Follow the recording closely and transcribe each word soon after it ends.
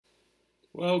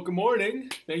Well, good morning.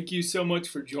 Thank you so much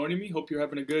for joining me. Hope you're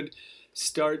having a good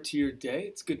start to your day.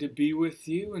 It's good to be with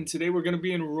you. And today we're going to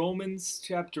be in Romans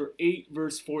chapter 8,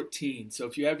 verse 14. So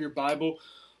if you have your Bible,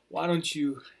 why don't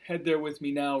you head there with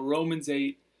me now? Romans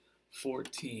 8,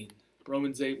 14.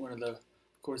 Romans 8, one of the,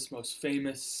 of course, most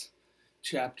famous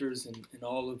chapters in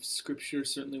all of Scripture,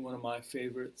 certainly one of my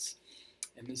favorites.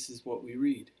 And this is what we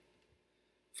read.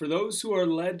 For those who are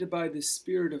led by the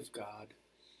Spirit of God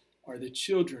are the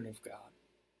children of God.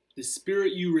 The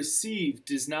Spirit you received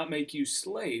does not make you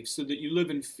slaves so that you live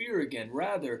in fear again.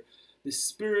 Rather, the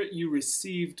Spirit you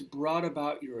received brought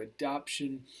about your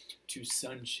adoption to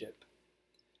sonship.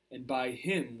 And by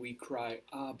him we cry,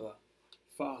 Abba,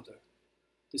 Father.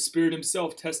 The Spirit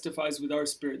himself testifies with our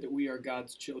spirit that we are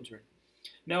God's children.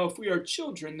 Now, if we are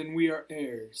children, then we are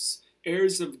heirs,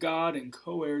 heirs of God and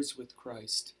co-heirs with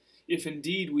Christ, if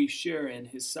indeed we share in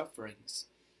his sufferings,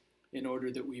 in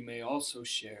order that we may also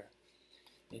share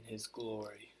in his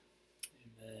glory.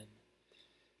 Amen.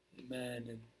 Amen.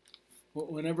 And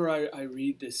whenever I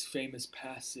read this famous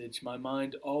passage, my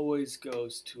mind always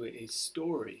goes to a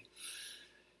story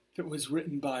that was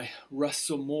written by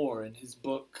Russell Moore in his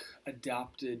book,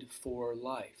 Adopted for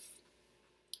Life.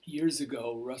 Years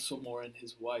ago, Russell Moore and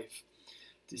his wife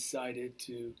decided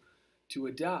to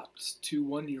adopt two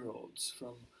one-year-olds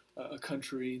from a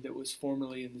country that was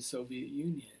formerly in the Soviet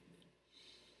Union.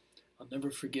 I'll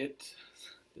never forget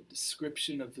the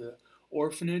description of the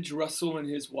orphanage. Russell and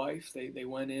his wife, they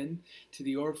went in to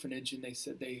the orphanage and they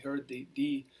said they heard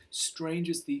the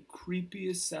strangest, the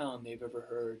creepiest sound they've ever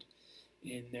heard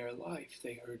in their life.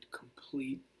 They heard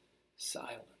complete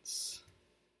silence.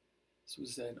 This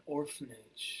was an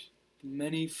orphanage,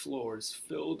 many floors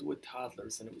filled with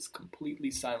toddlers, and it was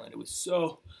completely silent. It was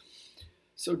so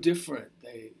different,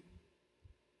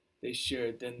 they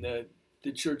shared, than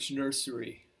the church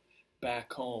nursery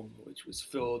back home, which was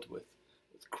filled with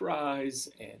cries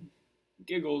and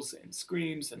giggles and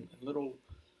screams and little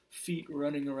feet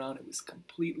running around. It was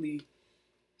completely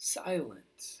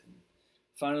silent. And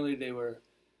finally, they were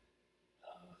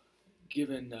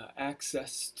given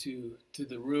access to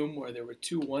the room where there were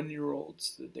two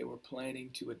one-year-olds that they were planning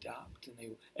to adopt. And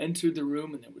they entered the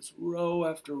room, and there was row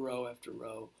after row after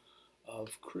row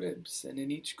of cribs. And in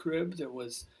each crib, there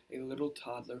was a little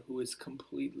toddler who was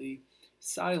completely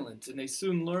silent. And they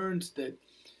soon learned that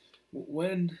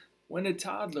when a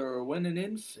toddler or when an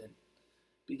infant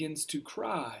begins to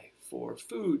cry for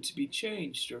food to be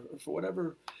changed or for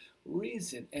whatever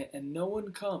reason, and no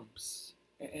one comes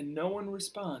and no one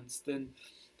responds, then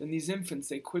these infants,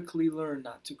 they quickly learn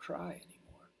not to cry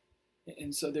anymore.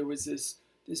 And so there was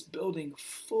this building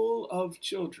full of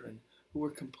children who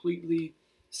were completely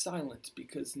silent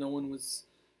because no one was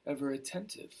ever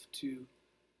attentive to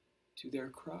their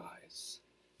cries.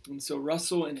 And so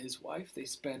Russell and his wife, they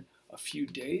spent a few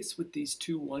days with these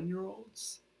two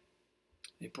one-year-olds.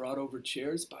 They brought over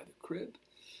chairs by the crib,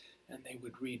 and they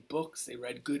would read books. They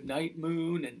read Goodnight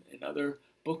Moon and other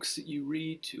books that you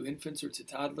read to infants or to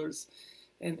toddlers.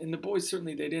 And the boys,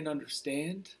 certainly they didn't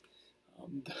understand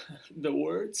the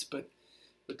words, but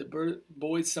the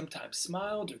boys sometimes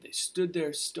smiled or they stood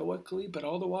there stoically, but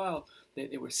all the while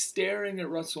they were staring at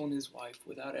Russell and his wife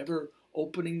without ever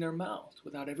opening their mouth,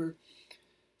 without ever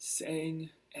saying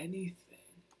anything.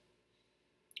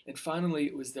 And finally,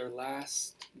 it was their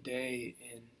last day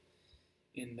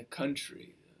in the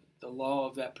country. The law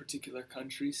of that particular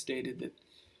country stated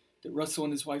that Russell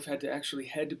and his wife had to actually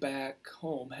head back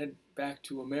home, head back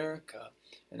to America.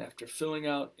 And after filling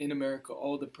out in America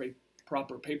all the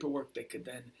proper paperwork, they could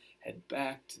then head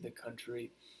back to the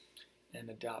country and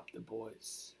adopt the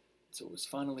boys. So it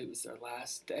was their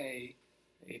last day.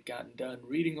 They had gotten done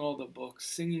reading all the books,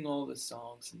 singing all the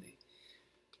songs, and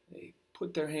they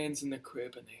put their hands in the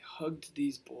crib and they hugged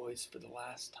these boys for the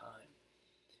last time.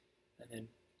 And then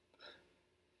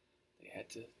they had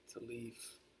to leave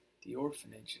the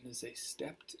orphanage. And as they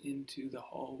stepped into the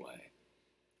hallway,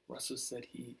 Russell said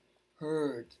he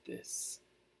heard this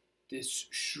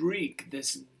shriek,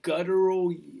 this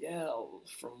guttural yell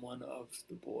from one of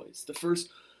the boys. The first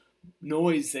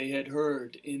noise they had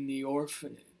heard in the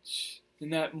orphanage. In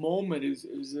that moment, it was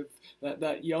as if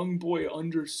that young boy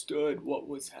understood what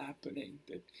was happening,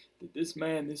 that this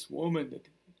man, this woman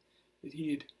that he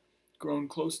had grown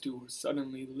close to were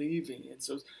suddenly leaving. And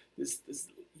so this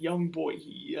young boy,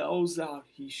 he yells out,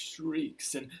 he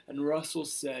shrieks. And Russell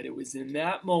said it was in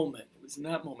that moment,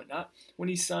 not when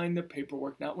he signed the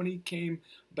paperwork, not when he came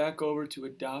back over to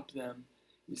adopt them.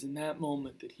 It was in that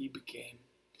moment that he became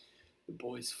the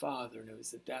boy's father. And it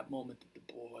was at that moment that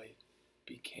the boy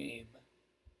became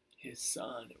his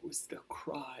son. It was the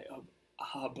cry of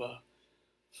Abba,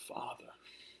 Father.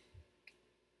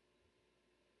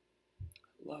 I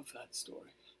love that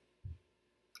story.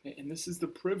 And this is the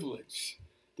privilege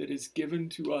that is given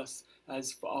to us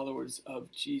as followers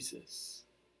of Jesus.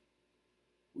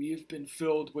 We have been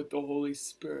filled with the Holy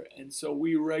Spirit, and so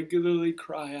we regularly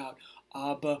cry out,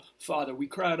 Abba, Father. We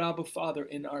cry out, Abba, Father,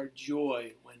 in our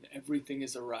joy when everything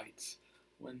is aright,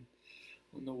 when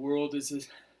the world is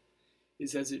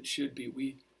as it should be.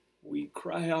 We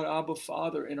cry out, Abba,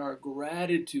 Father, in our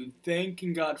gratitude,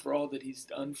 thanking God for all that He's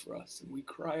done for us. And we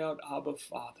cry out, Abba,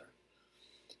 Father,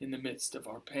 in the midst of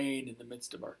our pain, in the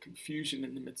midst of our confusion,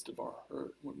 in the midst of our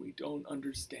hurt, when we don't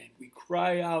understand. We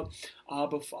cry out,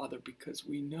 Abba, Father, because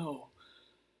we know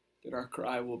that our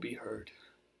cry will be heard.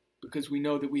 Because we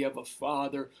know that we have a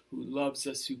Father who loves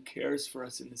us, who cares for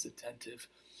us, and is attentive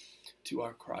to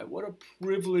our cry. What a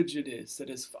privilege it is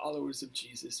that as followers of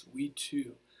Jesus, we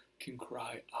too can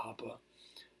cry, Abba,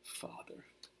 Father.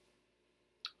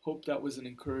 Hope that was an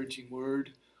encouraging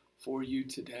word for you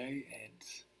today, and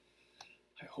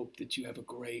I hope that you have a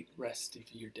great rest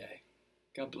of your day.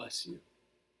 God bless you.